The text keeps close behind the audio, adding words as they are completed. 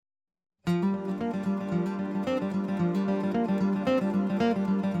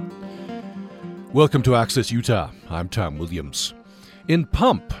Welcome to Access Utah. I'm Tom Williams. In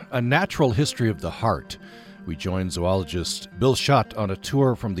Pump, A Natural History of the Heart, we join zoologist Bill Schutt on a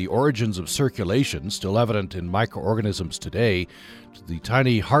tour from the origins of circulation, still evident in microorganisms today, to the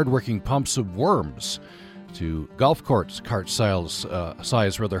tiny, hard-working pumps of worms, to golf cart-size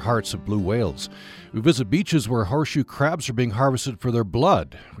hearts of blue whales. We visit beaches where horseshoe crabs are being harvested for their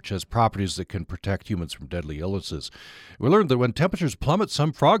blood, which has properties that can protect humans from deadly illnesses. We learned that when temperatures plummet,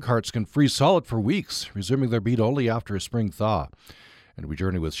 some frog hearts can freeze solid for weeks, resuming their beat only after a spring thaw. And we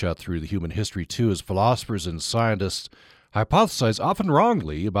journey with Schutt through the human history, too, as philosophers and scientists hypothesize, often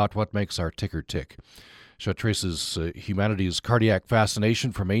wrongly, about what makes our ticker tick. Schutt traces humanity's cardiac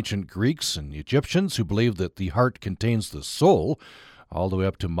fascination from ancient Greeks and Egyptians who believed that the heart contains the soul, all the way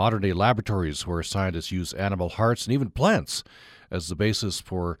up to modern-day laboratories where scientists use animal hearts and even plants as the basis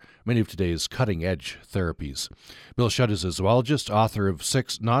for many of today's cutting-edge therapies. Bill Schutt is a zoologist, author of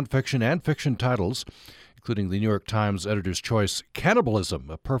 6 nonfiction and fiction titles, including the New York Times Editor's Choice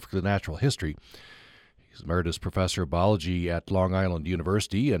Cannibalism, A Perfectly Natural History. He's Emeritus Professor of Biology at Long Island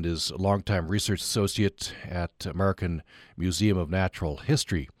University and is a longtime research associate at American Museum of Natural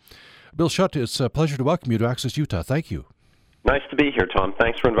History. Bill Schutt, it's a pleasure to welcome you to Access Utah. Thank you. Nice to be here, Tom.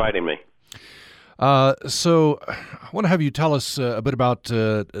 Thanks for inviting me. So I want to have you tell us a bit about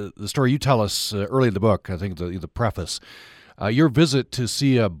the story you tell us early in the book, I think the preface. Your visit to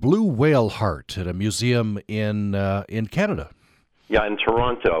see a blue whale heart at a museum in Canada. Yeah, in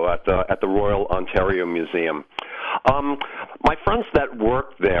Toronto at the Royal Ontario Museum. My friends that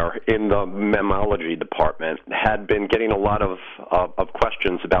worked there in the mammalogy department had been getting a lot of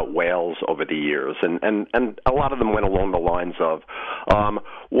questions about whales over the years, and a lot of them went along the lines of,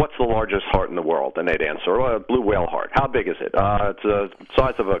 what's the largest heart in the world? And they'd answer, a blue whale heart. How big is it? It's the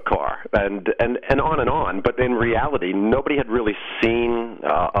size of a car, and on and on. But in reality, nobody had really seen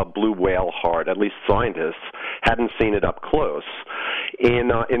a blue whale heart. At least scientists hadn't seen it up close. In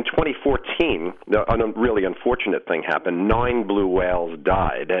 2014, a really unfortunate thing happened. 9 blue whales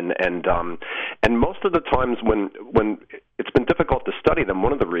died, and most of the times when it's been difficult to study them,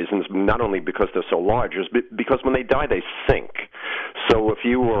 one of the reasons, not only because they're so large, is because when they die, they sink. So if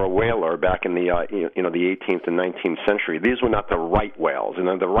you were a whaler back in the the 18th and 19th century, these were not the right whales. And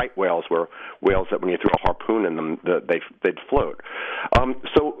the right whales were whales that when you threw a harpoon in them, they'd float.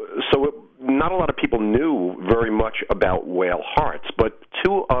 Not a lot of people knew very much about whale hearts, but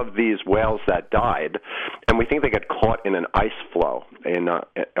 2 of these whales that died, and we think they got caught in an ice flow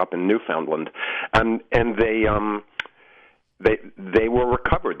up in Newfoundland, and they were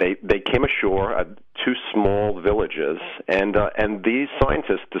recovered. They came ashore at 2 small villages, and these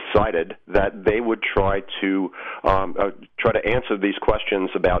scientists decided that they would try to answer these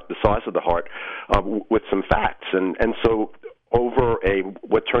questions about the size of the heart with some facts, and so over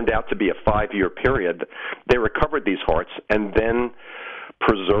what turned out to be a 5-year period, they recovered these hearts and then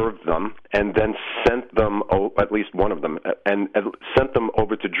preserved them and then sent them, at least one of them, and sent them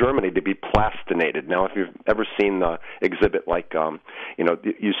over to Germany to be plastinated. Now, if you've ever seen the exhibit like,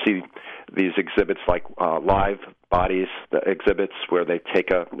 you see these exhibits like live bodies, the exhibits where they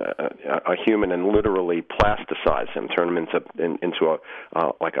take a human and literally plasticize him, turn him into a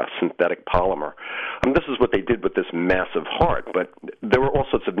synthetic polymer. This is what they did with this massive heart, but there were all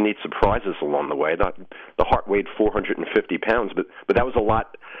sorts of neat surprises along the way. The heart weighed 450 pounds, but that was a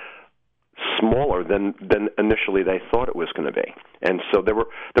lot smaller than initially they thought it was going to be. And so there were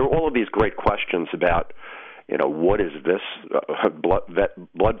all of these great questions about, what is this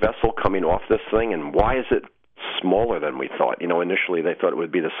blood vessel coming off this thing, and why is it smaller than we thought? Initially they thought it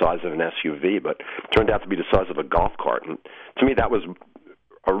would be the size of an SUV, but it turned out to be the size of a golf cart. And to me, that was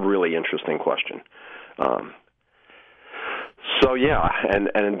a really interesting question. So yeah, and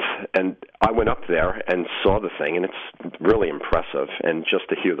I went up there and saw the thing, and it's really impressive. And just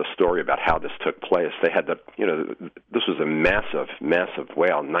to hear the story about how this took place, they had this was a massive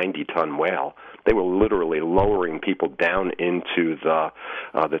whale, 90-ton whale. They were literally lowering people down into the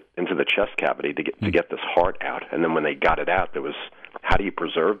chest cavity to get this heart out. And then when they got it out, there was, how do you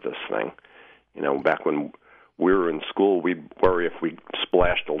preserve this thing? Back when we were in school, we'd worry if we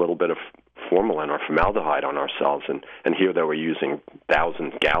splashed a little bit of formalin or formaldehyde on ourselves, and here they were using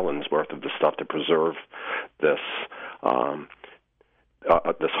 1,000 gallons worth of the stuff to preserve this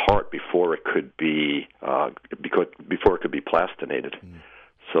this heart before it could be plastinated.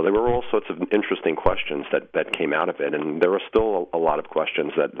 So there were all sorts of interesting questions that came out of it, and there are still a lot of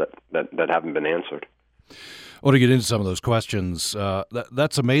questions that haven't been answered. Well, to get into some of those questions,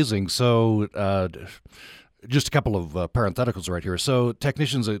 that's amazing. So just a couple of parentheticals right here. So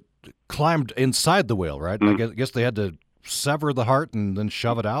technicians climbed inside the whale, right? Mm-hmm. I guess they had to sever the heart and then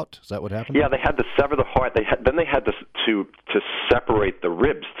shove it out? Is that what happened? Yeah, they had to sever the heart. They had to separate the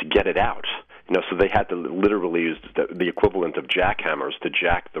ribs to get it out. So they had to literally use the equivalent of jackhammers to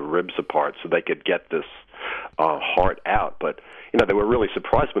jack the ribs apart so they could get this heart out. But they were really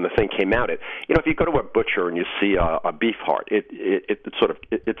surprised when the thing came out. If you go to a butcher and you see a beef heart, it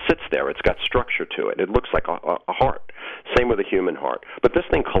sits there. It's got structure to it. It looks like a heart. Same with a human heart. But this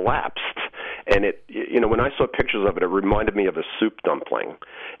thing collapsed, and when I saw pictures of it, it reminded me of a soup dumpling.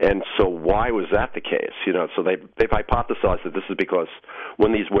 And so why was that the case? So they've hypothesized that this is because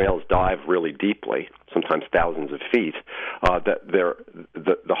when these whales dive really deeply, sometimes thousands of feet, that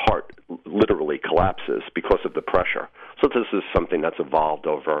the heart literally collapses because of the pressure. So this is something that's evolved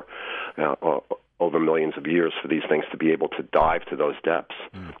over millions of years for these things to be able to dive to those depths.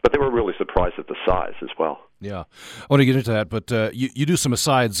 But they were really surprised at the size as well. Yeah. I want to get into that, but you do some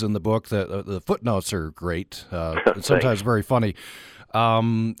asides in the book. That the footnotes are great, and sometimes very funny.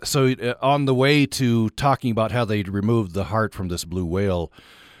 So on the way to talking about how they'd removed the heart from this blue whale,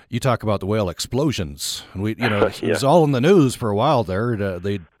 you talk about the whale explosions. And it was all in the news for a while there.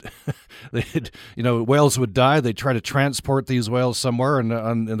 They'd whales would die. They'd try to transport these whales somewhere, and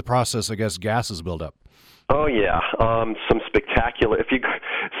in the process, I guess, gases build up. Oh yeah, some spectacular. If you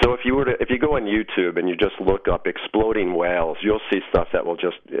go on YouTube and you just look up exploding whales, you'll see stuff that will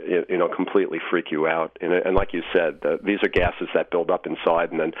just completely freak you out. And like you said, these are gases that build up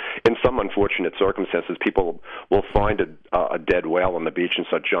inside, and then in some unfortunate circumstances, people will find a dead whale on the beach and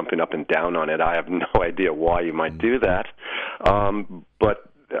start jumping up and down on it. I have no idea why you might do that, but.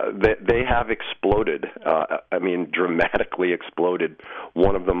 They have exploded. Dramatically exploded.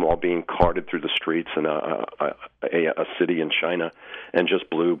 One of them while being carted through the streets in a city in China, and just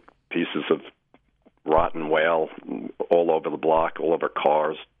blew pieces of rotten whale all over the block, all over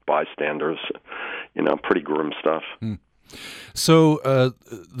cars, bystanders. Pretty grim stuff. So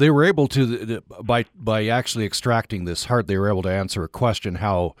they were able to, by actually extracting this heart, they were able to answer a question: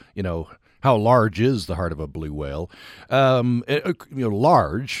 how large is the heart of a blue whale?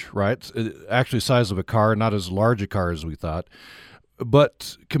 Large, right? Actually, size of a car, not as large a car as we thought,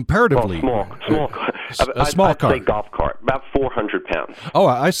 but comparatively, small. A small car. I'd say golf cart, about 400 pounds. Oh,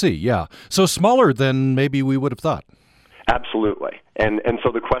 I see. Yeah, so smaller than maybe we would have thought. Absolutely, and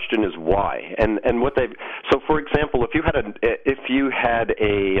so the question is why, and what they. So, for example, if you had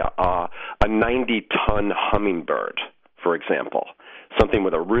a 90-ton hummingbird, for example. Something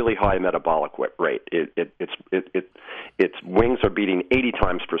with a really high metabolic rate. Its wings are beating 80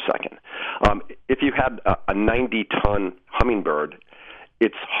 times per second. If you had a 90-ton hummingbird,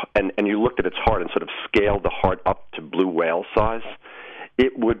 and you looked at its heart and sort of scaled the heart up to blue whale size,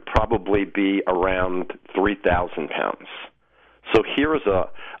 it would probably be around 3,000 pounds. So here is so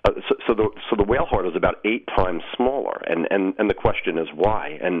the whale heart is about 8 times smaller, and the question is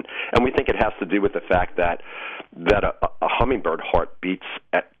why, and we think it has to do with the fact that a hummingbird heart beats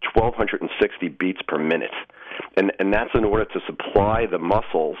at 1,260 beats per minute, and that's in order to supply the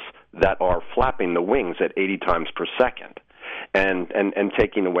muscles that are flapping the wings at 80 times per second, and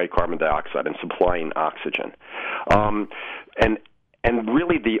taking away carbon dioxide and supplying oxygen, And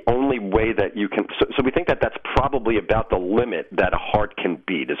really the only way that you can so we think that that's probably about the limit that a heart can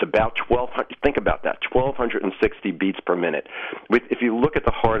beat is about 1,200. Think about that, 1,260 beats per minute. If you look at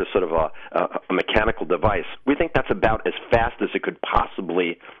the heart as sort of a mechanical device, we think that's about as fast as it could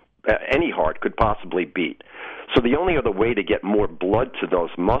possibly any heart could possibly beat. So the only other way to get more blood to those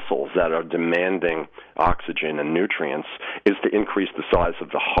muscles that are demanding oxygen and nutrients is to increase the size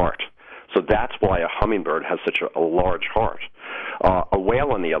of the heart. So that's why a hummingbird has such a large heart. A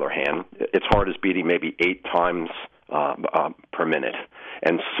whale, on the other hand, its heart is beating maybe 8 times per minute,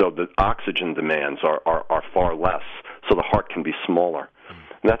 and so the oxygen demands are far less. So the heart can be smaller.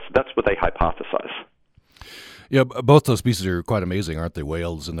 And that's what they hypothesize. Yeah, both those pieces are quite amazing, aren't they?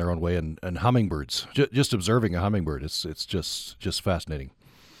 Whales in their own way, and hummingbirds. Just observing a hummingbird, it's just fascinating.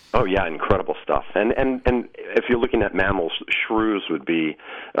 Oh yeah, incredible stuff. And if you're looking at mammals, shrews would be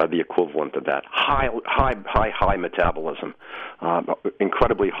the equivalent of that. High metabolism,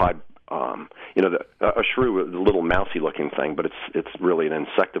 incredibly high. A shrew is a little mousy-looking thing, but it's really an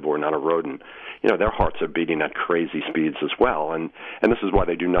insectivore, not a rodent. Their hearts are beating at crazy speeds as well, and this is why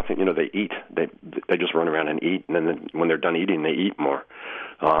they do nothing. They eat. They just run around and eat, and then when they're done eating, they eat more.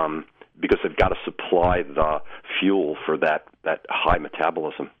 Because they've got to supply the fuel for that high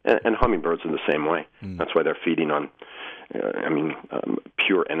metabolism. And hummingbirds are the same way. That's why they're feeding on,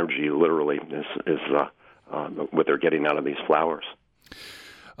 pure energy, literally, is what they're getting out of these flowers.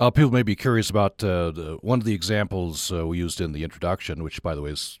 People may be curious about one of the examples we used in the introduction, which, by the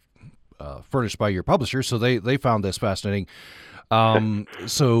way, is furnished by your publisher, so they found this fascinating.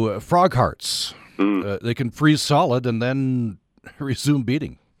 So frog hearts, they can freeze solid and then resume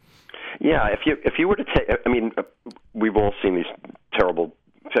beating. Yeah, if you were to take, I mean, we've all seen these terrible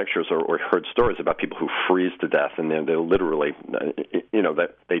pictures or heard stories about people who freeze to death, and they're literally,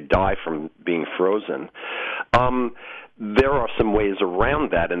 that they die from being frozen. There are some ways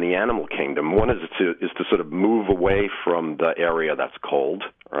around that in the animal kingdom. One is to sort of move away from the area that's cold.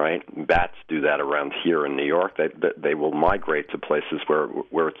 Right, bats do that around here in New York. They will migrate to places where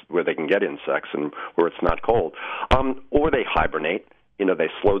they can get insects and where it's not cold, or they hibernate. They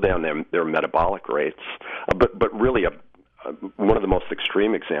slow down their metabolic rates. But really, one of the most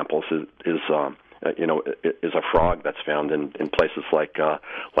extreme examples is a frog that's found in places like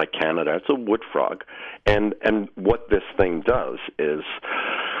Canada. It's a wood frog, and what this thing does is,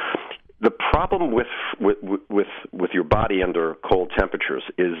 the problem with your body under cold temperatures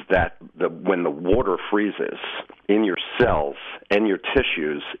is that when the water freezes in your cells and your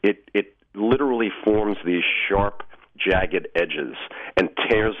tissues, it literally forms these sharp, jagged edges and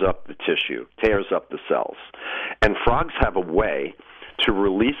tears up the tissue, tears up the cells. And frogs have a way to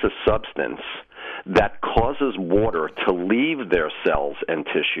release a substance that causes water to leave their cells and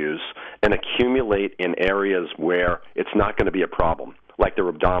tissues and accumulate in areas where it's not going to be a problem, like their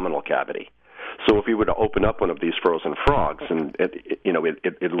abdominal cavity. So if you were to open up one of these frozen frogs, and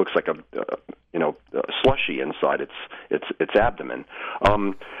it looks like a slushy inside its abdomen,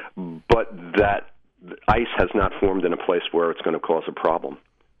 but that ice has not formed in a place where it's going to cause a problem.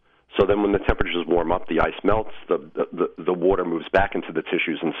 So then when the temperatures warm up, the ice melts, the water moves back into the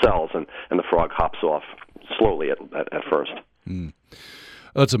tissues and cells, and the frog hops off slowly at first.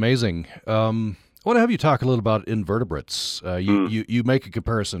 That's amazing. I want to have you talk a little about invertebrates. You make a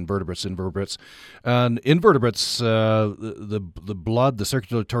comparison, vertebrates, invertebrates. And invertebrates, the blood, the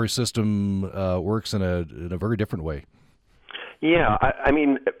circulatory system works in a very different way. Yeah, I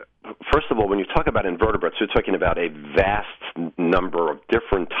mean, first of all, when you talk about invertebrates, you're talking about a vast number of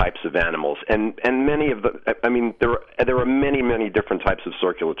different types of animals, and many of there are many different types of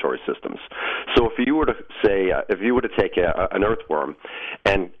circulatory systems. So if you were to take an earthworm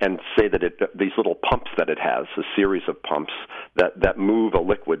and say that these little pumps that it has, a series of pumps that move a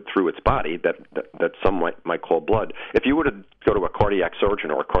liquid through its body that some might call blood, if you were to go to a cardiac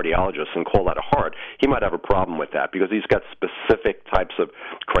surgeon or a cardiologist and call that a heart, he might have a problem with that because he's got specific types of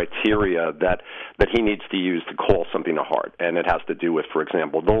criteria that he needs to use to call something a heart. And it has to do with, for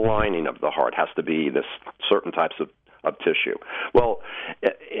example, the lining of the heart has to be this certain types of tissue. Well,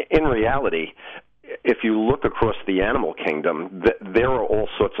 in reality, if you look across the animal kingdom, there are all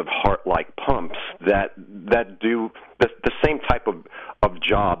sorts of heart-like pumps that do the same type of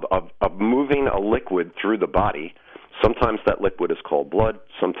job of moving a liquid through the body. Sometimes that liquid is called blood.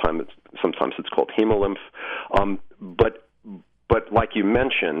 Sometimes it's called hemolymph. But like you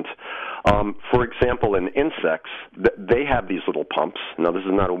mentioned, for example, in insects, they have these little pumps. Now, this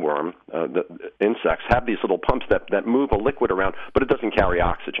is not a worm. The insects have these little pumps that move a liquid around, but it doesn't carry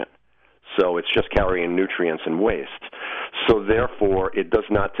oxygen. So it's just carrying nutrients and waste. So therefore, it does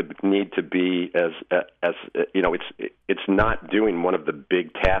not need to be as it's not doing one of the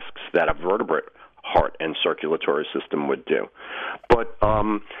big tasks that a vertebrate heart and circulatory system would do. But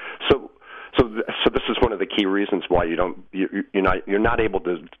so this is one of the key reasons why you're not able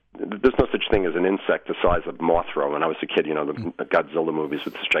to. There's no such thing as an insect the size of Mothra. When I was a kid, the Godzilla movies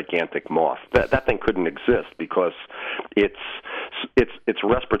with this gigantic moth. That thing couldn't exist because its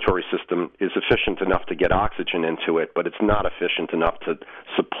respiratory system is efficient enough to get oxygen into it, but it's not efficient enough to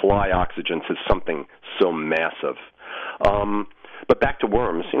supply oxygen to something so massive. But back to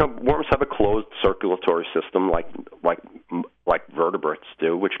worms. Worms have a closed circulatory system like vertebrates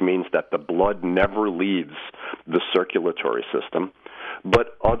do, which means that the blood never leaves the circulatory system.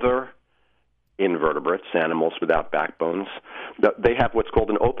 But other invertebrates, animals without backbones, they have what's called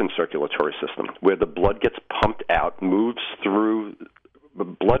an open circulatory system, where the blood gets pumped out, moves through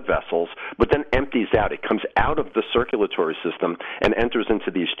blood vessels, but then empties out. It comes out of the circulatory system and enters into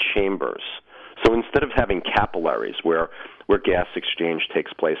these chambers. So instead of having capillaries where gas exchange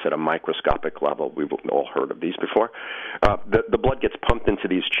takes place at a microscopic level, we've all heard of these before, the blood gets pumped into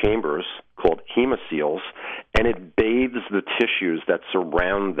these chambers called hemocoels, and it bathes the tissues that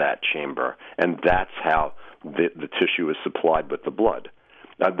surround that chamber, and that's how the tissue is supplied with the blood.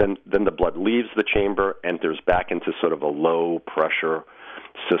 Then the blood leaves the chamber, enters back into sort of a low-pressure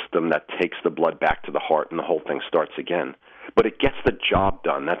system that takes the blood back to the heart, and the whole thing starts again. But it gets the job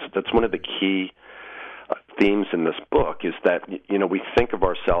done. That's one of the key themes in this book is that, we think of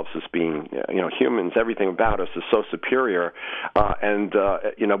ourselves as being, humans. Everything about us is so superior, and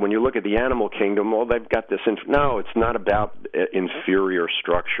when you look at the animal kingdom, well, they've got this. No, it's not about inferior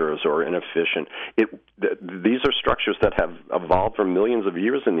structures or inefficient. These are structures that have evolved for millions of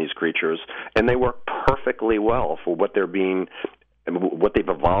years in these creatures, and they work perfectly well for what they've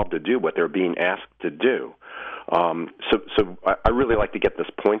evolved to do, what they're being asked to do. So I really like to get this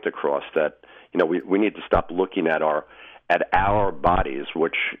point across that we need to stop looking at our bodies,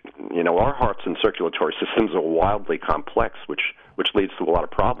 which our hearts and circulatory systems are wildly complex, which leads to a lot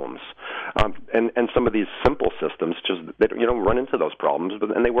of problems. And some of these simple systems they run into those problems,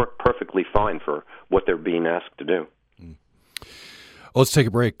 and they work perfectly fine for what they're being asked to do. Well, let's take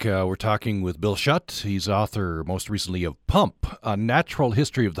a break. We're talking with Bill Schutt. He's author most recently of Pump, A Natural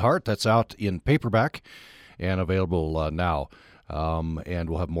History of the Heart. That's out in paperback and available now. And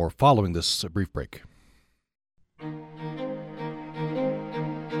we'll have more following this brief break.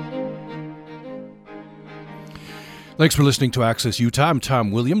 Thanks for listening to Access Utah. I'm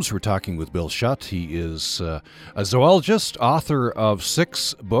Tom Williams. We're talking with Bill Schutt. He is a zoologist, author of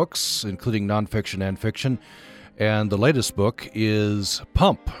 6 books, including nonfiction and fiction. And the latest book is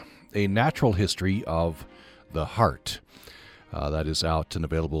Pump, A Natural History of the Heart. That is out and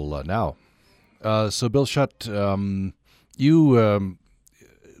available now. So, Bill Schutt, you,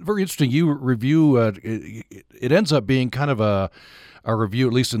 very interesting, you review, it ends up being kind of a review,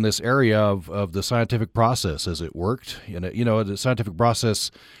 at least in this area, of the scientific process as it worked. The scientific process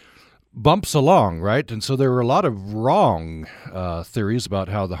bumps along, right? And so there were a lot of wrong theories about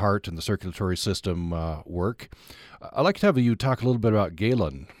how the heart and the circulatory system work. I'd like to have you talk a little bit about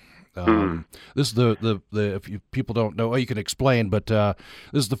Galen. This is the if people don't know, you can explain, but this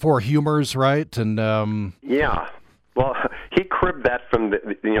is the 4 humors, right? And yeah. Well, he cribbed that from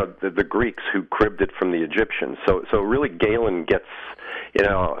the Greeks, who cribbed it from the Egyptians. So really, Galen gets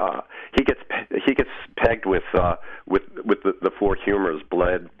he gets pegged with the 4 humors: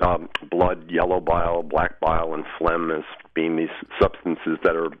 blood, yellow bile, black bile, and phlegm, as being these substances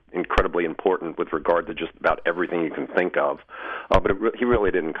that are incredibly important with regard to just about everything you can think of. But he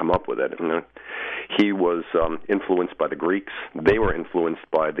really didn't come up with it. He was influenced by the Greeks. They were influenced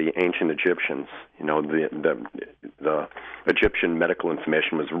by the ancient Egyptians. The Egyptian medical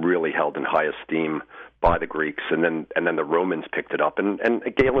information was really held in high esteem by the Greeks, and then the Romans picked it up. And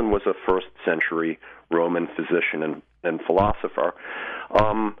Galen was a first-century Roman physician and philosopher.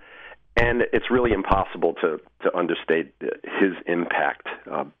 And it's really impossible to understate his impact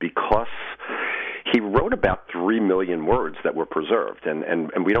because he wrote about 3 million words that were preserved, and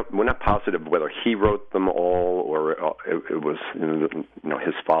we're not positive whether he wrote them all or it was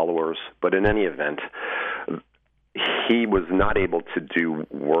his followers. But in any event, he was not able to do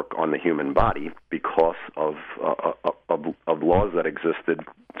work on the human body because of laws that existed.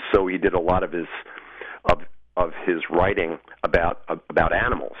 So he did a lot of his writing about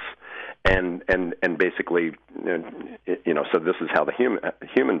animals. And basically, so this is how the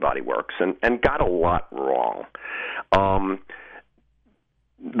human body works, and got a lot wrong.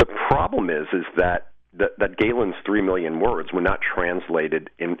 The problem is that Galen's 3 million words were not translated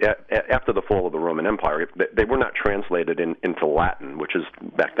after the fall of the Roman Empire. They were not translated into Latin, which is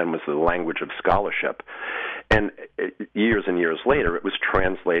back then was the language of scholarship. And years and years later, it was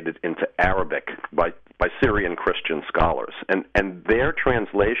translated into Arabic by Syrian Christian scholars, and their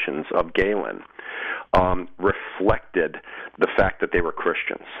translations of Galen reflected the fact that they were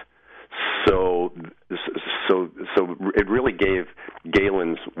Christians. So it really gave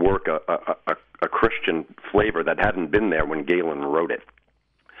Galen's work a Christian flavor that hadn't been there when Galen wrote it.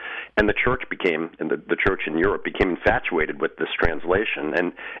 And the church the church in Europe became infatuated with this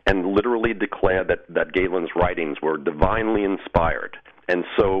translation and literally declared that Galen's writings were divinely inspired. And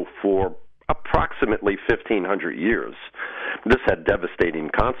so for approximately 1,500 years, this had devastating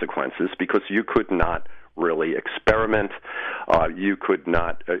consequences because you could not really experiment. You could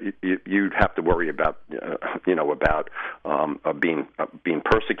not. You'd have to worry about being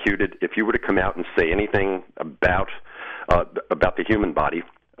persecuted if you were to come out and say anything about the human body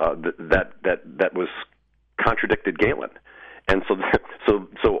that was contradicted Galen, and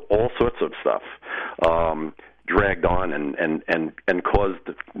so all sorts of stuff dragged on and caused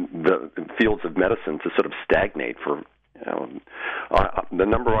the fields of medicine to sort of stagnate for. The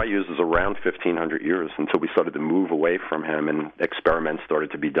number I use is around 1,500 years until we started to move away from him and experiments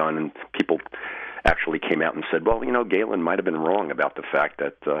started to be done, and people actually came out and said, well, Galen might have been wrong about the fact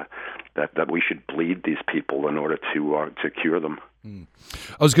that we should bleed these people in order to cure them. I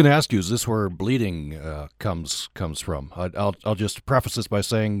was going to ask you, is this where bleeding comes from? I'll just preface this by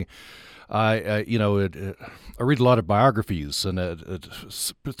saying I read a lot of biographies, and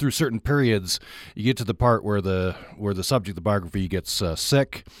through certain periods, you get to the part where the subject of the biography gets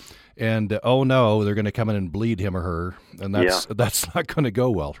sick, and oh no, they're going to come in and bleed him or her, and that's not going to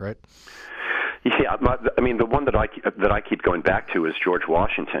go well, right? Yeah, I mean, the one that I keep going back to is George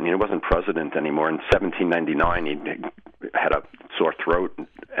Washington. He wasn't president anymore. In 1799, he had a sore throat,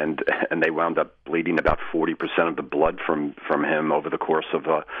 and they wound up bleeding about 40% of the blood from him over the course of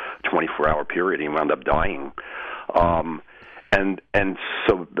a 24-hour period. He wound up dying. And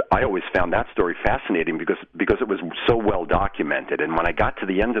so I always found that story fascinating because it was so well documented. And when I got to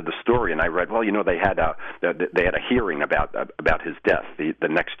the end of the story and I read, well, they had a hearing about his death the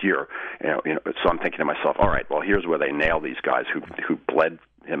next year. So I'm thinking to myself, all right, well, here's where they nail these guys who bled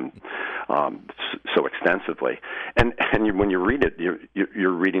him so extensively. And when you read it,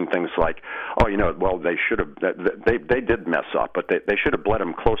 you're reading things like, oh, well, they should have they did mess up, but they should have bled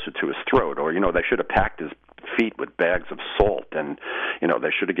him closer to his throat, or they should have packed his feet with bags of salt, and they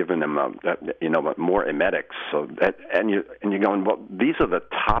should have given him more emetics. So and you're going, well, these are the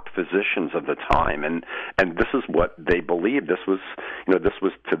top physicians of the time, and this is what they believed. This was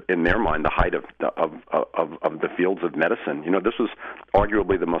in their mind the height of the fields of medicine. This was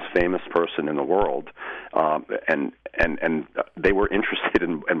arguably the most famous person in the world, and they were interested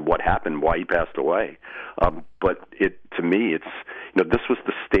in what happened, why he passed away. But to me, this was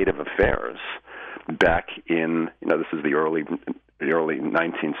the state of affairs back in, this is the early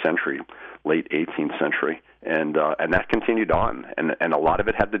 19th century, late 18th century, and that continued on, and a lot of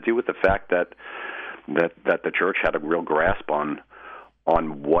it had to do with the fact that the church had a real grasp on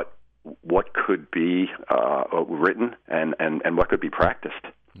what could be written and what could be practiced.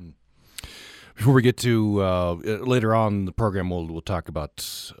 Before we get to later on in the program, we'll talk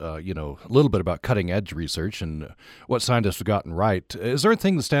about a little bit about cutting edge research and what scientists have gotten right. Is there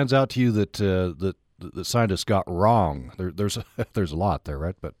anything that stands out to you that the scientists got wrong? There's a lot there,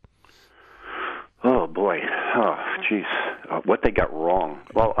 right? But oh boy, geez, what they got wrong?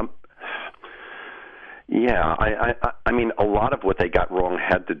 Well, yeah, I mean, a lot of what they got wrong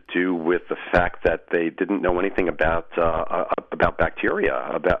had to do with the fact that they didn't know anything about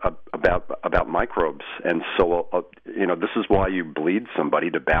bacteria, about microbes, and so this is why you bleed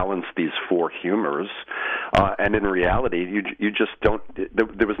somebody to balance these four humors, and in reality, you just don't.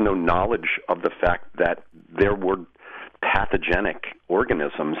 There was no knowledge of the fact that there were pathogenic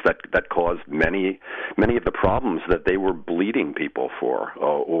organisms that caused many of the problems that they were bleeding people for,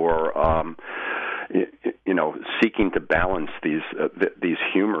 or seeking to balance these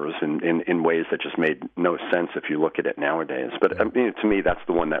humors in ways that just made no sense if you look at it nowadays. But I mean, to me, that's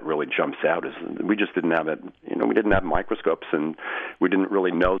the one that really jumps out. Is we just didn't have it. We didn't have microscopes, and we didn't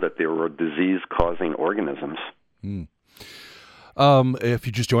really know that there were disease-causing organisms. If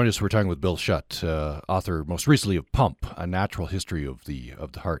you just joined us, we're talking with Bill Schutt, author most recently of Pump, A Natural History of the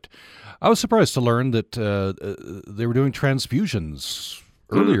Heart. I was surprised to learn that they were doing transfusions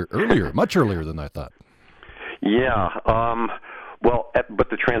earlier, much earlier than I thought. Yeah. But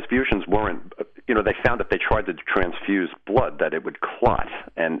the transfusions weren't. They found if they tried to transfuse blood that it would clot,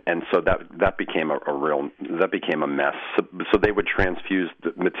 and so that became a mess. So they would transfuse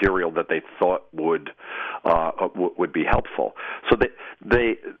the material that they thought would be helpful. So they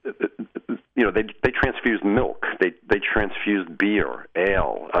transfused milk. They transfused beer,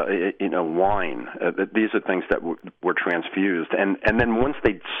 ale, wine. These are things that were transfused, and then once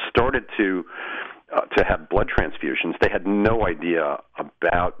they started to have blood transfusions, they had no idea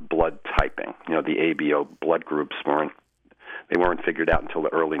about blood typing. The ABO blood groups weren't figured out until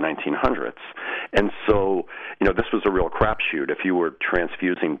the early 1900s. And so, this was a real crapshoot. If you were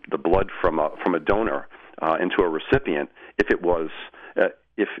transfusing the blood from a donor into a recipient, if the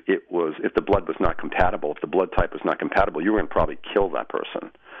blood was not compatible, if the blood type was not compatible, you were going to probably kill that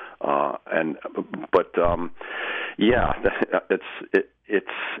person.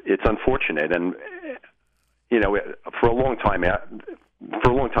 It's unfortunate, and for a long time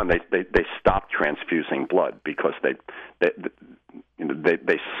they stopped transfusing blood because they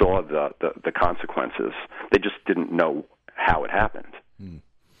saw the consequences. They just didn't know how it happened.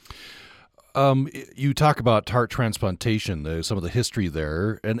 You talk about heart transplantation, some of the history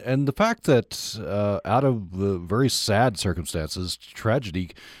there, and the fact that out of very sad circumstances,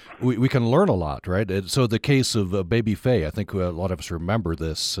 tragedy, we can learn a lot, right? So the case of Baby Faye, I think a lot of us remember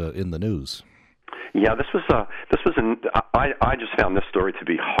this in the news. Yeah, I just found this story to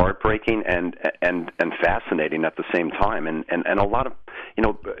be heartbreaking and fascinating at the same time, and a lot of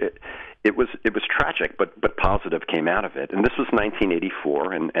it was tragic, but positive came out of it. And this was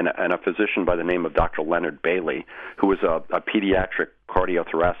 1984, and a physician by the name of Dr. Leonard Bailey, who was a pediatric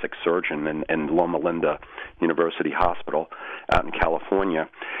cardiothoracic surgeon in Loma Linda University Hospital out in California.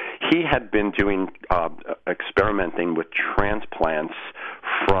 He had been doing experimenting with transplants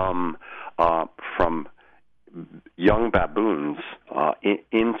from young baboons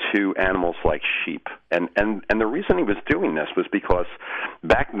into animals like sheep, and the reason he was doing this was because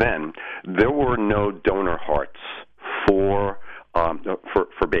back then there were no donor hearts for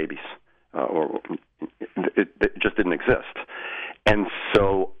babies, or it just didn't exist, and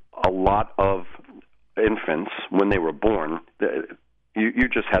so a lot of infants, when they were born, you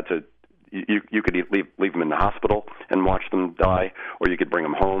just had to. You could leave them in the hospital and watch them die, or you could bring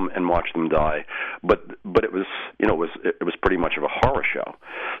them home and watch them die. But it was it was pretty much of a horror show.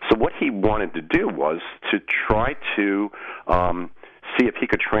 So what he wanted to do was to try to see if he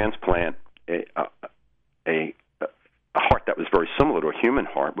could transplant a heart that was very similar to a human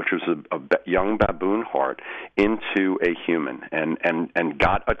heart, which was a young baboon heart, into a human, and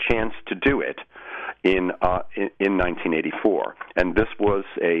got a chance to do it in 1984. And this was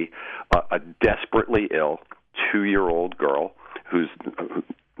a desperately ill 2-year-old girl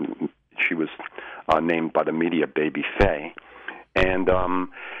she was named by the media Baby Faye, and the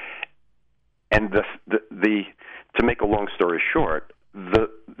to make a long story short, the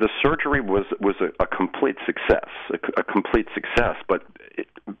surgery was a complete success, but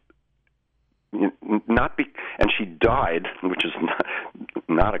and she died, which is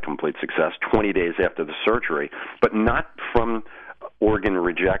not a complete success, 20 days after the surgery, but not from organ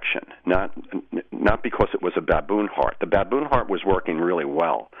rejection, not because it was a baboon heart. The baboon heart was working really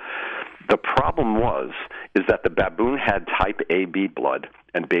well. The problem is that the baboon had type AB blood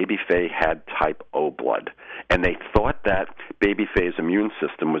and Baby Faye had type O blood. And they thought that Baby Faye's immune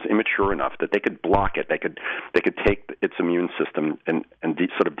system was immature enough that they could block it. They could take its immune system and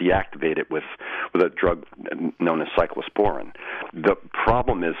sort of deactivate it with a drug known as cyclosporin. The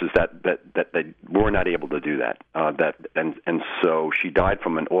problem is that they were not able to do that. And so she died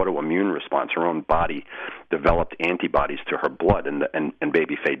from an autoimmune response. Her own body developed antibodies to her blood, and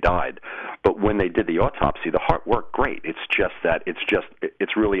Baby Faye died. But when they did the autopsy, the heart worked great.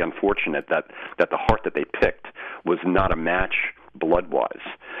 It's really unfortunate that the heart that they picked was not a match blood-wise.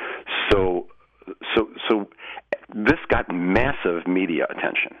 So this got massive media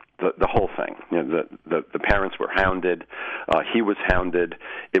attention. The whole thing. The parents were hounded. He was hounded.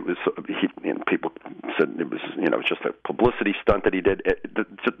 It was people said it was just a publicity stunt that he did.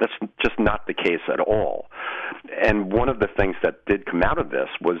 That's just not the case at all. And one of the things that did come out of this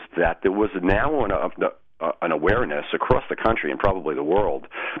was that there was now an awareness across the country and probably the world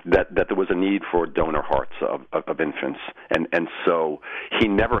that there was a need for donor hearts of infants, and so he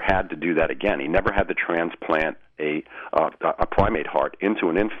never had to do that again. He never had to transplant a primate heart into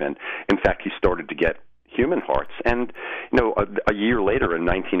an infant. In fact, he started to get human hearts, and a year later, in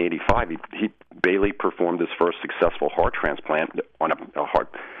 1985, Bailey performed his first successful heart transplant on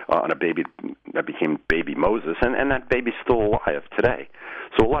a baby that became Baby Moses, and that baby's still alive today.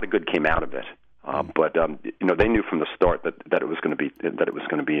 So a lot of good came out of it. But they knew from the start that it was going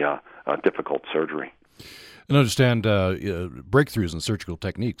to be a difficult surgery. And understand breakthroughs in surgical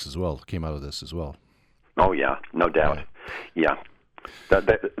techniques as well came out of this as well. Oh yeah, no doubt. Yeah.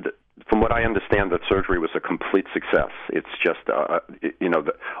 From what I understand, that surgery was a complete success. It's just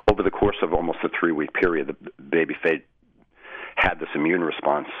over the course of almost a 3-week period, the Baby Faye had this immune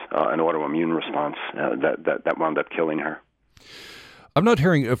response, an autoimmune response that wound up killing her. I'm not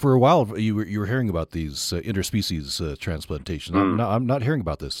hearing for a while. You were hearing about these interspecies transplantations. I'm not hearing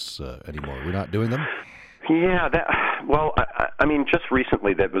about this anymore. We're not doing them. Yeah, I mean, just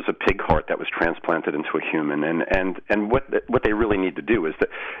recently there was a pig heart that was transplanted into a human, and what they really need to do is that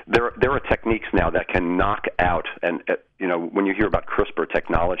there are techniques now that can knock out, and when you hear about CRISPR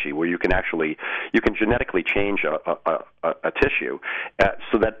technology, where you can genetically change a tissue,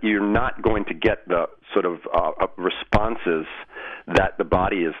 so that you're not going to get the sort of responses that the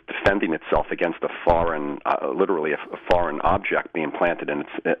body is defending itself against a foreign, literally a foreign object being planted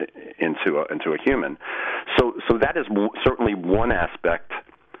into a human. So that is certainly one aspect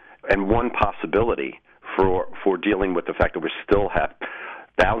and one possibility for dealing with the fact that we still have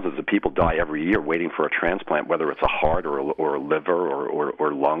thousands of people die every year waiting for a transplant, whether it's a heart or a liver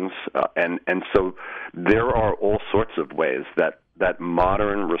or lungs, and so there are all sorts of ways that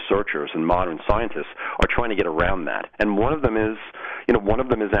modern researchers and modern scientists are trying to get around that, and one of them is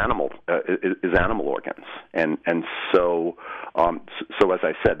animal organs, and so as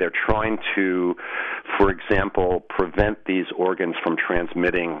I said, they're trying to, for example, prevent these organs from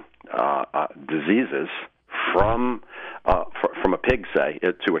transmitting diseases from a pig, say,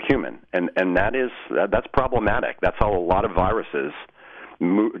 to a human, and that's problematic. That's how a lot of viruses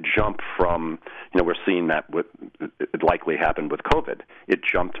jump from. We're seeing that it likely happened with COVID. It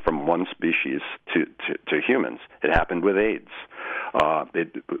jumped from one species to humans. It happened with AIDS.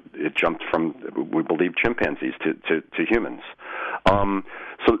 It jumped from, we believe, chimpanzees to humans.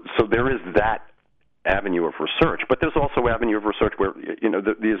 So there is that avenue of research, but there's also avenue of research where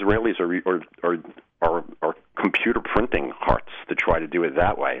the Israelis are computer printing hearts to try to do it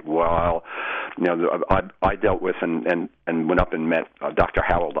that way. While I dealt with and went up and met Dr.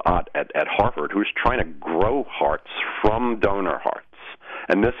 Harold Ott at Harvard, who's trying to grow hearts from donor hearts,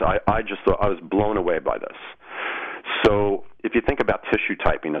 and this I just thought I was blown away by this. So if you think about tissue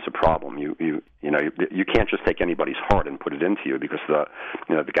typing as a problem, you can't just take anybody's heart and put it into you because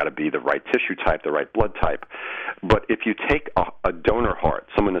they've got to be the right tissue type, the right blood type. But if you take a donor heart,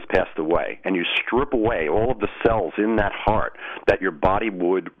 someone that's passed away, and you strip away all of the cells in that heart that your body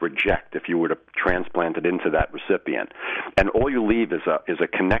would reject if you were to transplant it into that recipient, and all you leave is a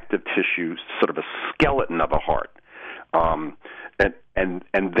connective tissue, sort of a skeleton of a heart,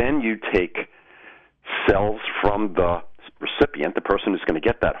 and then you take cells from the recipient, the person who's going to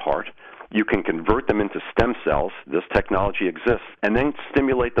get that heart, you can convert them into stem cells. This technology exists, and then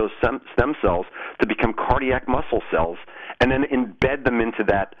stimulate those stem cells to become cardiac muscle cells, and then embed them into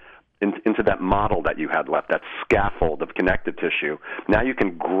that model that you had left, that scaffold of connective tissue. Now you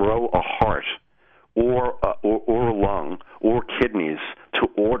can grow a heart or a lung or kidneys to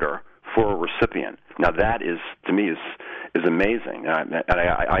order for a recipient. Now that is, to me, is amazing. And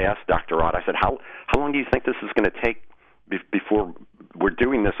I asked Dr. Ott, I said, how long do you think this is going to take before we're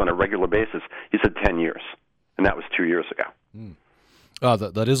doing this on a regular basis? He said 10 years, and that was 2 years ago.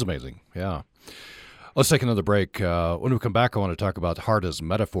 That is amazing, yeah. Let's take another break. When we come back, I want to talk about heart as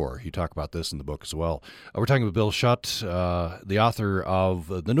metaphor. You talk about this in the book as well. We're talking with Bill Schutt, the author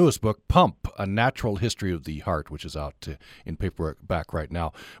of the newest book, Pump, A Natural History of the Heart, which is out in paperback right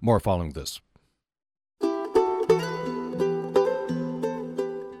now. More following this.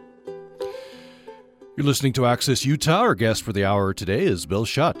 You're listening to Access Utah. Our guest for the hour today is Bill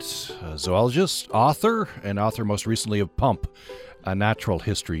Schutt, a zoologist, author, and author most recently of Pump, A Natural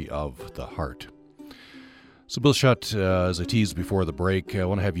History of the Heart. So, Bill Schutt, as I teased before the break, I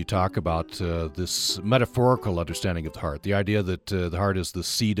want to have you talk about this metaphorical understanding of the heart, the idea that the heart is the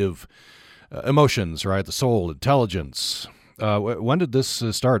seat of emotions, right? The soul, intelligence. When did this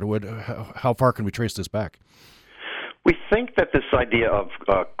start? How far can we trace this back? We think that this idea of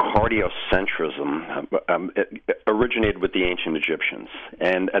cardiocentrism originated with the ancient Egyptians,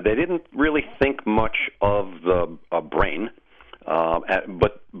 and they didn't really think much of the brain.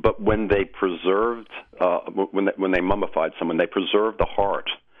 But when they preserved, when they mummified someone, they preserved the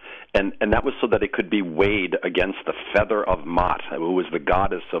heart, and that was so that it could be weighed against the feather of Maat, who was the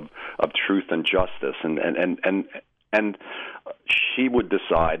goddess of truth and justice, and she would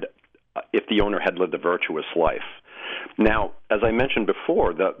decide if the owner had lived a virtuous life. Now, as I mentioned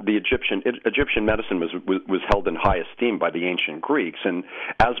before, the Egyptian medicine was held in high esteem by the ancient Greeks, and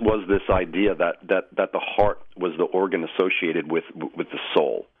as was this idea that the heart was the organ associated with the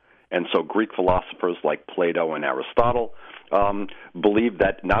soul. And so Greek philosophers like Plato and Aristotle believed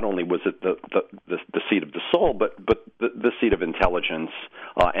that not only was it the seat of the soul, but the seat of intelligence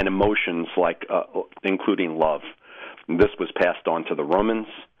and emotions, like including love. And this was passed on to the Romans,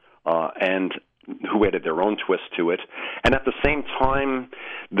 and who added their own twist to it. And at the same time,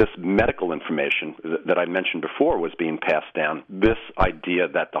 this medical information that I mentioned before was being passed down, this idea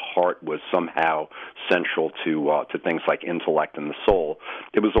that the heart was somehow central to things like intellect and the soul,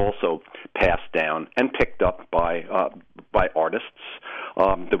 it was also passed down and picked up by artists.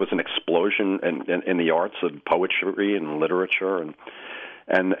 There was an explosion in the arts of poetry and literature, and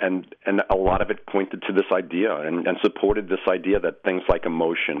a lot of it pointed to this idea and supported this idea that things like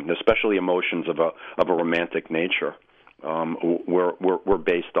emotion, especially emotions of a romantic nature, were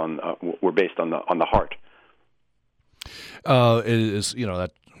based on the heart. It is,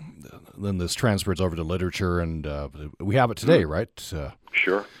 that then this transfers over to literature, and we have it today, right?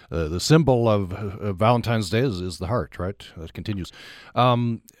 Sure. The symbol of Valentine's Day is the heart, right? That continues.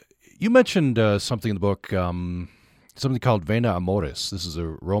 You mentioned something in the book. Something called Vena Amoris. This is a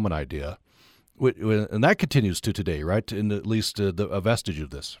Roman idea, and that continues to today, right? In at least a vestige of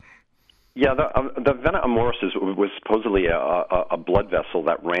this. Yeah, the Vena Amoris was supposedly a blood vessel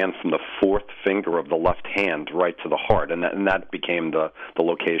that ran from the fourth finger of the left hand right to the heart, and that became the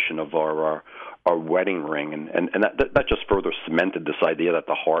location of our wedding ring, and that just further cemented this idea that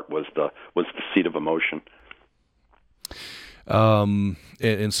the heart was the seat of emotion.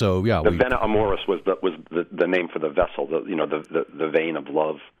 And so, yeah, the vena amoris was the name for the vessel, the vein of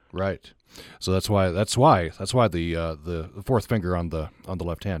love. Right. So that's why the fourth finger on the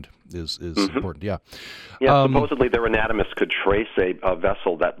left hand is important. Yeah. Yeah. Supposedly, their anatomists could trace a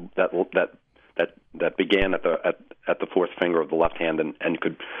vessel that began at the fourth finger of the left hand and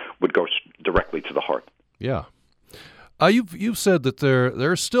would go directly to the heart. Yeah. You've said that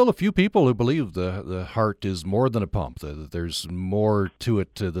there are still a few people who believe the heart is more than a pump. That there's more to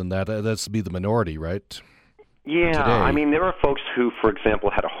it than that. That's be the minority, right? Yeah, Today. I mean, there are folks who, for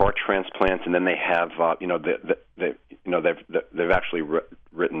example, had a heart transplant, and then they have, they've actually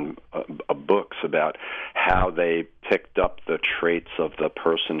written books about how they picked up the traits of the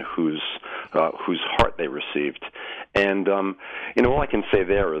person whose heart they received, and all I can say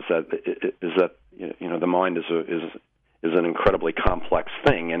there is that the mind is an incredibly complex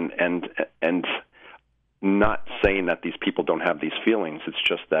thing, and not saying that these people don't have these feelings. It's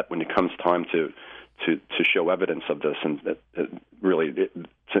just that when it comes time to show evidence of this, and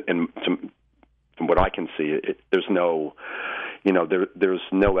from what I can see, there's no, there's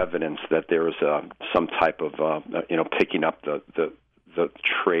no evidence that there is some type of picking up the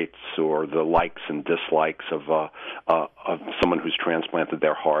traits or the likes and dislikes of someone who's transplanted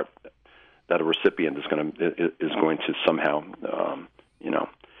their heart, that a recipient is going to somehow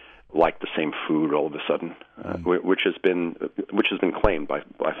like the same food all of a sudden, which has been claimed by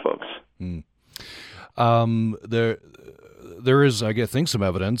folks. Mm. There is, I think, some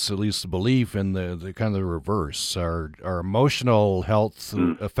evidence, at least belief in the kind of the reverse, our emotional health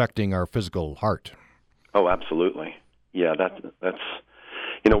affecting our physical heart. Oh, absolutely. Yeah, that's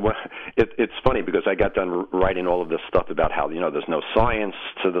it's funny because I got done writing all of this stuff about how there's no science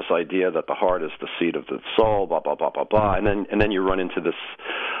to this idea that the heart is the seat of the soul, blah blah blah blah blah, and then you run into this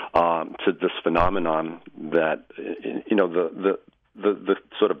phenomenon that the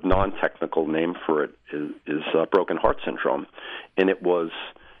sort of non-technical name for it is broken heart syndrome, and it was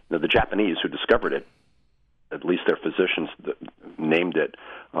the Japanese who discovered it. At least their physicians named it,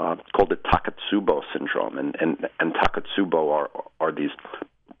 called it Takotsubo syndrome, and Takotsubo are these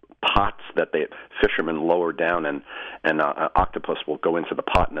pots that fishermen lower down, and an octopus will go into the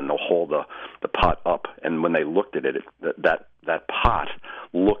pot, and then they'll haul the pot up. And when they looked at it, that pot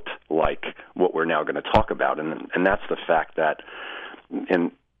looked like what we're now going to talk about, and that's the fact that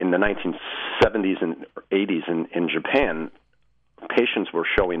in the 1970s and 80s in Japan, patients were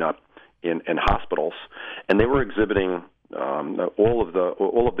showing up in hospitals, and they were exhibiting all of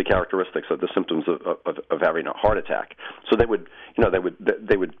the characteristics of the symptoms of having a heart attack. So they would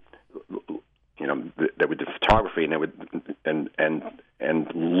do photography, and they would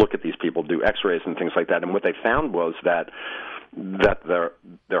and look at these people, do X-rays and things like that. And what they found was that their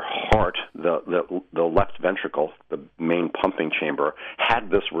heart, the left ventricle, the main pumping chamber, had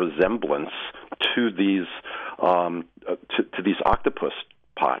this resemblance to these octopus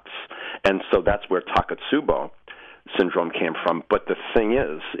pots, and so that's where Takotsubo syndrome came from. But the thing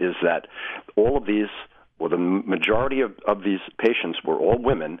is that all of these, the majority of these patients were all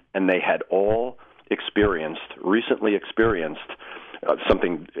women, and they had all recently experienced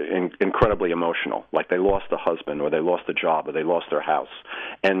something incredibly emotional, like they lost a husband, or they lost a job, or they lost their house.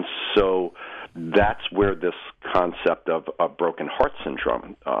 And so that's where this concept of broken heart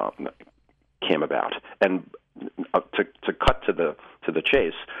syndrome came about. And to cut to the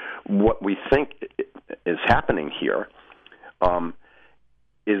chase, what we think is happening here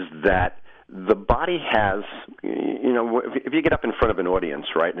is that the body has, if you get up in front of an audience,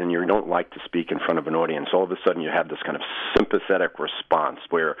 right, and you don't like to speak in front of an audience, all of a sudden you have this kind of sympathetic response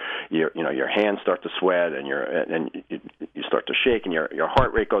where your hands start to sweat, and you start to shake, and your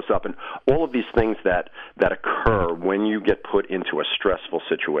heart rate goes up, and all of these things that occur when you get put into a stressful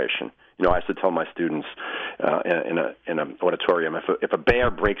situation. I used to tell my students in an auditorium, if a bear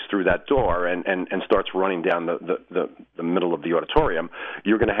breaks through that door and starts running down the middle of the auditorium,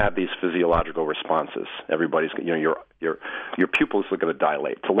 you're going to have these physiological responses. Everybody's, your pupils are going to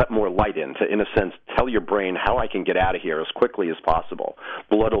dilate to let more light in, to, in a sense, tell your brain how I can get out of here as quickly as possible.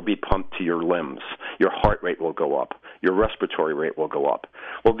 Blood will be pumped to your limbs. Your heart rate will go up. Your respiratory rate will go up.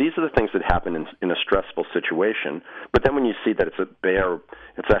 Well, these are the things that happen in a stressful situation. But then when you see that it's a bear,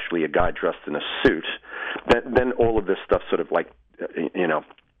 it's actually a guy dressed in a suit, then all of this stuff sort of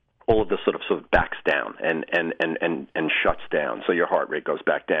all of this sort of backs down and shuts down. So your heart rate goes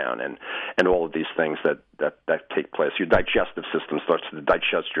back down, and all of these things that take place. Your digestive system starts to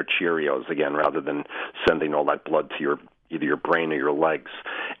digest your Cheerios again, rather than sending all that blood to either your brain or your legs.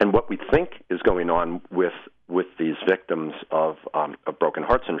 And what we think is going on with these victims of broken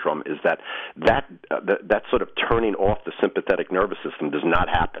heart syndrome is that sort of turning off the sympathetic nervous system does not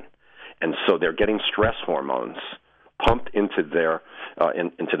happen, and so they're getting stress hormones pumped into their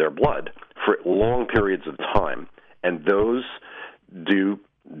blood for long periods of time, and those do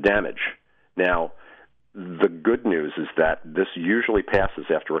damage. Now, the good news is that this usually passes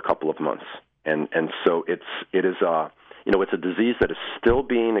after a couple of months, and so it is it's a disease that is still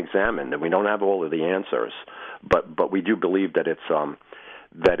being examined, and we don't have all of the answers, but we do believe that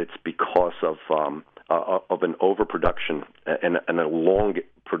it's because of an overproduction and a long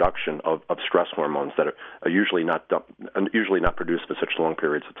production of stress hormones that are usually not produced for such long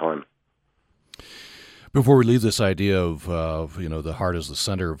periods of time. Before we leave this idea of the heart as the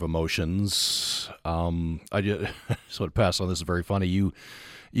center of emotions, I just want to pass on. This is very funny.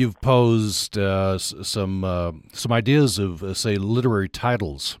 You've posed some ideas of say literary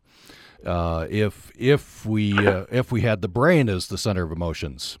titles. If we had the brain as the center of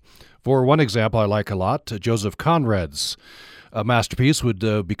emotions. For one example, I like a lot. Joseph Conrad's masterpiece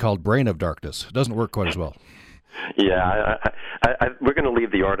would be called Brain of Darkness. It doesn't work quite as well. Yeah, we're going to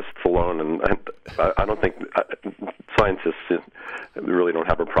leave the artists alone, and I don't think scientists really don't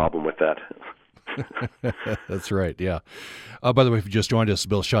have a problem with that. That's right, yeah. By the way, if you just joined us,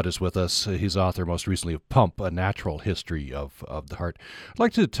 Bill Schutt is with us. He's author most recently of Pump, A Natural History of the Heart. I'd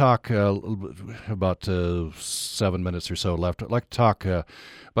like to talk about 7 minutes or so left. I'd like to talk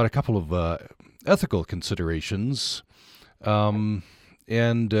about a couple of ethical considerations. And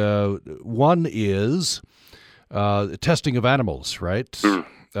one is testing of animals, right?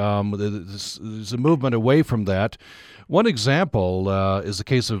 There's a movement away from that. One example is the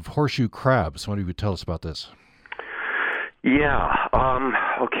case of horseshoe crabs. Why don't you tell us about this? Yeah.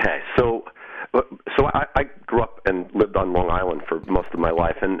 Okay. So I grew up and lived on Long Island for most of my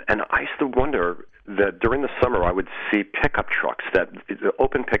life, and I used to wonder that during the summer I would see pickup trucks, that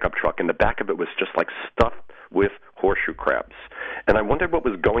open pickup truck, and the back of it was just like stuffed with horseshoe crabs, and I wondered what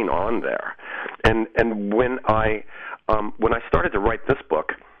was going on there. And when I started to write this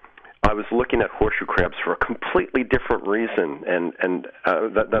book, I was looking at horseshoe crabs for a completely different reason, and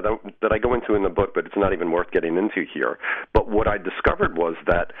that I go into in the book, but it's not even worth getting into here. But what I discovered was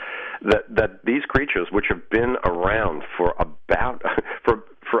that these creatures, which have been around for about a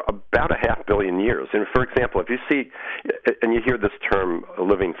 500 million years, and for example, if you see and you hear this term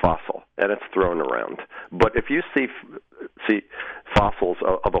living fossil, and it's thrown around, but if you see fossils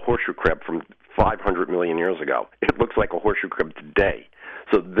of a horseshoe crab from 500 million years ago, it looks like a horseshoe crab today.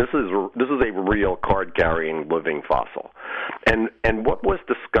 So this is a real card-carrying living fossil, and what was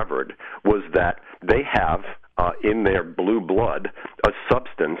discovered was that they have in their blue blood a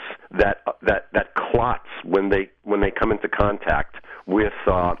substance that clots when they come into contact with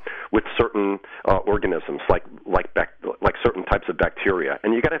certain organisms like certain types of bacteria.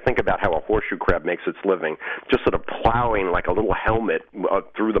 And you got to think about how a horseshoe crab makes its living, just sort of plowing like a little helmet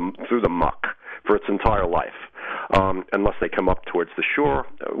through the muck for its entire life, unless they come up towards the shore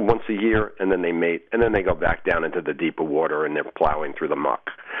once a year, and then they mate, and then they go back down into the deeper water, and they're plowing through the muck.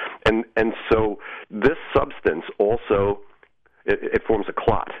 And so this substance also it forms a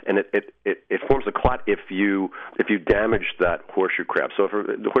clot, and it forms a clot if you damage that horseshoe crab. So if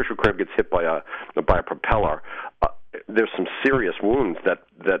the horseshoe crab gets hit by a propeller, there's some serious wounds that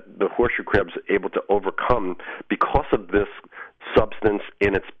the horseshoe crab's able to overcome because of this substance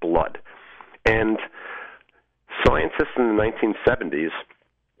in its blood. And scientists in the 1970s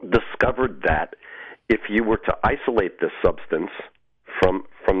discovered that if you were to isolate this substance from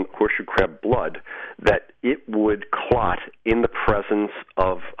horseshoe crab blood, that it would clot in the presence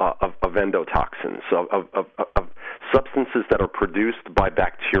of endotoxins, of substances that are produced by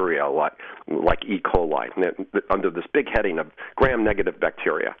bacteria like E. coli, under this big heading of gram-negative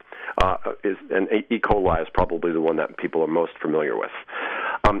bacteria. And E. coli is probably the one that people are most familiar with.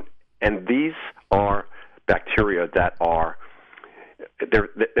 And these are bacteria that are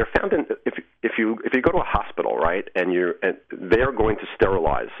they're found in if you go to a hospital, right, and they're going to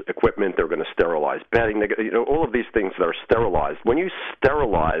sterilize equipment, they're going to sterilize bedding, all of these things that are sterilized. When you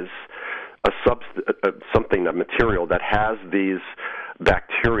sterilize a material that has these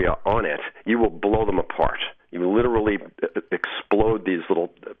bacteria on it, you will blow them apart. You literally explode these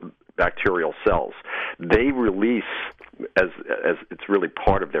little bacterial cells. They release, as it's really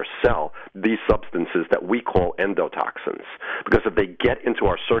part of their cell, these substances that we call endotoxins, because if they get into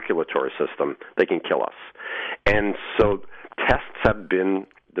our circulatory system, they can kill us. And so tests have been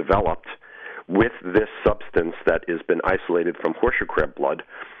developed with this substance that has been isolated from horseshoe crab blood,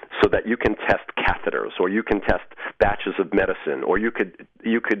 so that you can test catheters, or you can test batches of medicine, or you could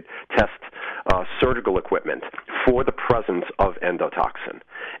test surgical equipment for the presence of endotoxin.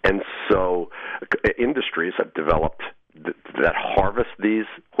 And so industries have developed that harvest these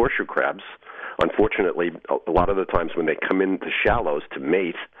horseshoe crabs. Unfortunately, a lot of the times when they come into shallows to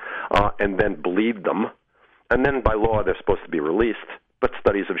mate, and then bleed them, and then by law they're supposed to be released, but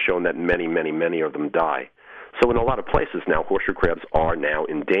studies have shown that many, many, many of them die. So in a lot of places now, horseshoe crabs are now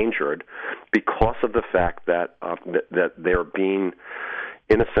endangered because of the fact that that they're being,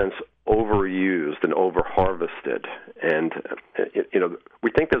 in a sense, overused and over-harvested. And,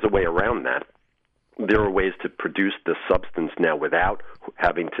 we think there's a way around that. There are ways to produce this substance now without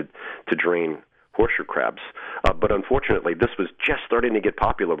having to drain horseshoe crabs. But unfortunately, this was just starting to get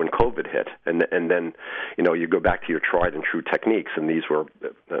popular when COVID hit. And then, you go back to your tried and true techniques, and these were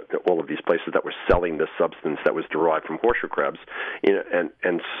all of these places that were selling this substance that was derived from horseshoe crabs.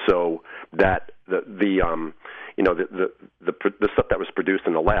 And so that the stuff that was produced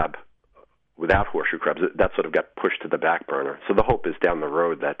in the lab without horseshoe crabs, that sort of got pushed to the back burner. So the hope is down the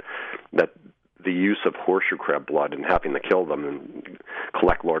road that the use of horseshoe crab blood and having to kill them and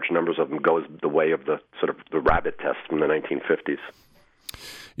collect large numbers of them goes the way of the sort of the rabbit test from the 1950s.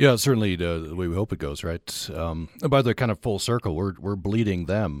 Yeah, certainly the way we hope it goes, right? By the kind of full circle, we're bleeding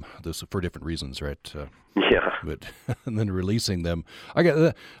them for different reasons, right? Yeah. But and then releasing them, I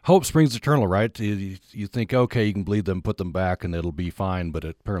get hope springs eternal, right? You think, okay, you can bleed them, put them back, and it'll be fine, but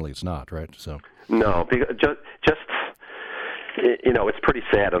apparently it's not, right? So no, just. It's pretty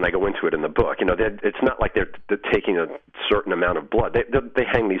sad, and I go into it in the book. It's not like they're taking a certain amount of blood. They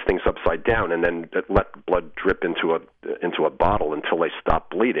hang these things upside down and then let blood drip into a bottle until they stop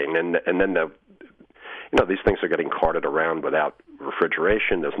bleeding, and then these things are getting carted around without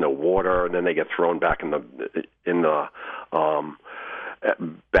refrigeration. There's no water, and then they get thrown back in the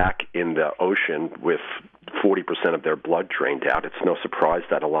ocean with 40% of their blood drained out. It's no surprise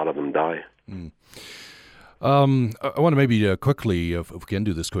that a lot of them die. Mm. I want to maybe quickly, if we can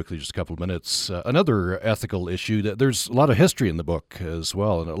do this quickly, just a couple of minutes, another ethical issue. There's a lot of history in the book as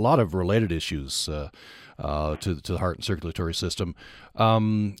well, and a lot of related issues to the heart and circulatory system.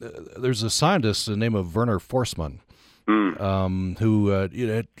 There's a scientist, the name of Werner Forssmann, who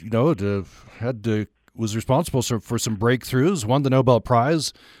was responsible for some breakthroughs, won the Nobel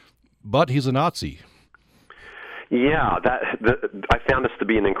Prize, but he's a Nazi. Yeah, I found this to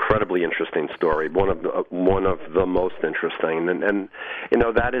be an incredibly interesting story, one of the most interesting, and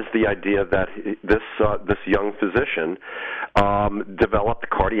that is the idea that this young physician developed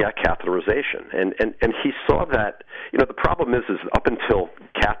cardiac catheterization, and he saw that the problem is up until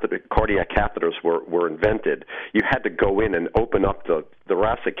cardiac catheters were invented, you had to go in and open up the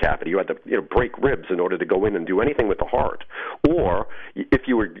thoracic cavity. You had to break ribs in order to go in and do anything with the heart, or if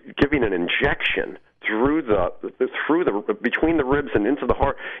you were giving an injection through the between the ribs and into the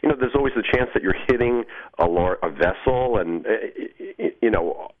heart, there's always the chance that you're hitting a vessel and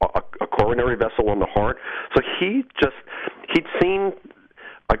a coronary vessel on the heart. So he'd seen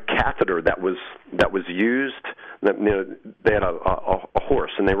a catheter that was used. They had a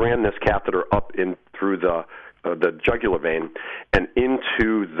horse, and they ran this catheter up in through the jugular vein and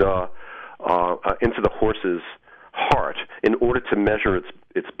into the horse's heart in order to measure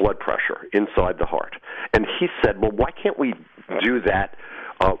its blood pressure inside the heart. And he said, well, why can't we do that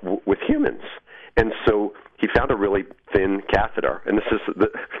with humans? And so he found a really thin catheter, and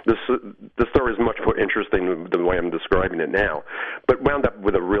the story is much more interesting than the way I'm describing it now, but wound up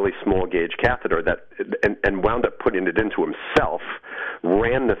with a really small gauge catheter and wound up putting it into himself,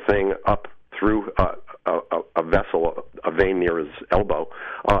 ran the thing up through a vessel, a vein near his elbow,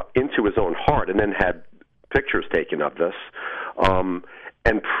 into his own heart, and then had pictures taken of this,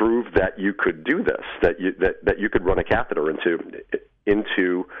 and proved that you could do this, that you could run a catheter into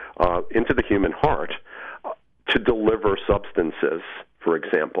the human heart to deliver substances, for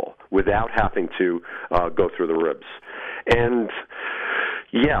example, without having to go through the ribs. And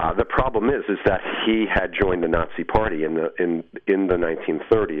yeah, the problem is that he had joined the Nazi Party in the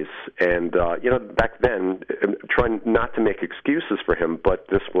 1930s, and back then, trying not to make excuses for him, but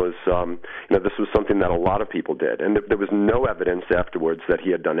this was something that a lot of people did, and there was no evidence afterwards that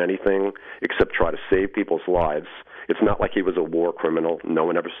he had done anything except try to save people's lives. It's not like he was a war criminal. No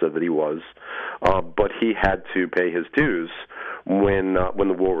one ever said that he was, but he had to pay his dues when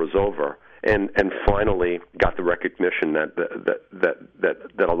the war was over. And finally got the recognition that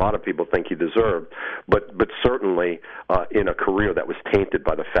a lot of people think he deserved, but certainly in a career that was tainted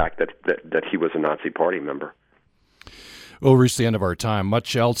by the fact that he was a Nazi Party member. We'll reach the end of our time.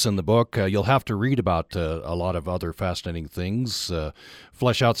 Much else in the book. You'll have to read about a lot of other fascinating things.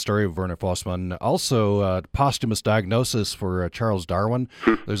 Flesh out story of Werner Fossmann. Also, posthumous diagnosis for Charles Darwin.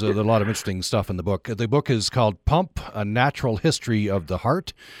 There's a lot of interesting stuff in the book. The book is called Pump, A Natural History of the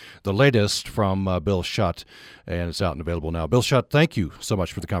Heart, the latest from Bill Schutt, and it's out and available now. Bill Schutt, thank you so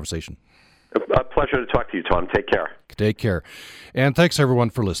much for the conversation. A pleasure to talk to you, Tom. Take care. Take care. And thanks,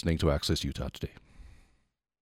 everyone, for listening to Access Utah Today.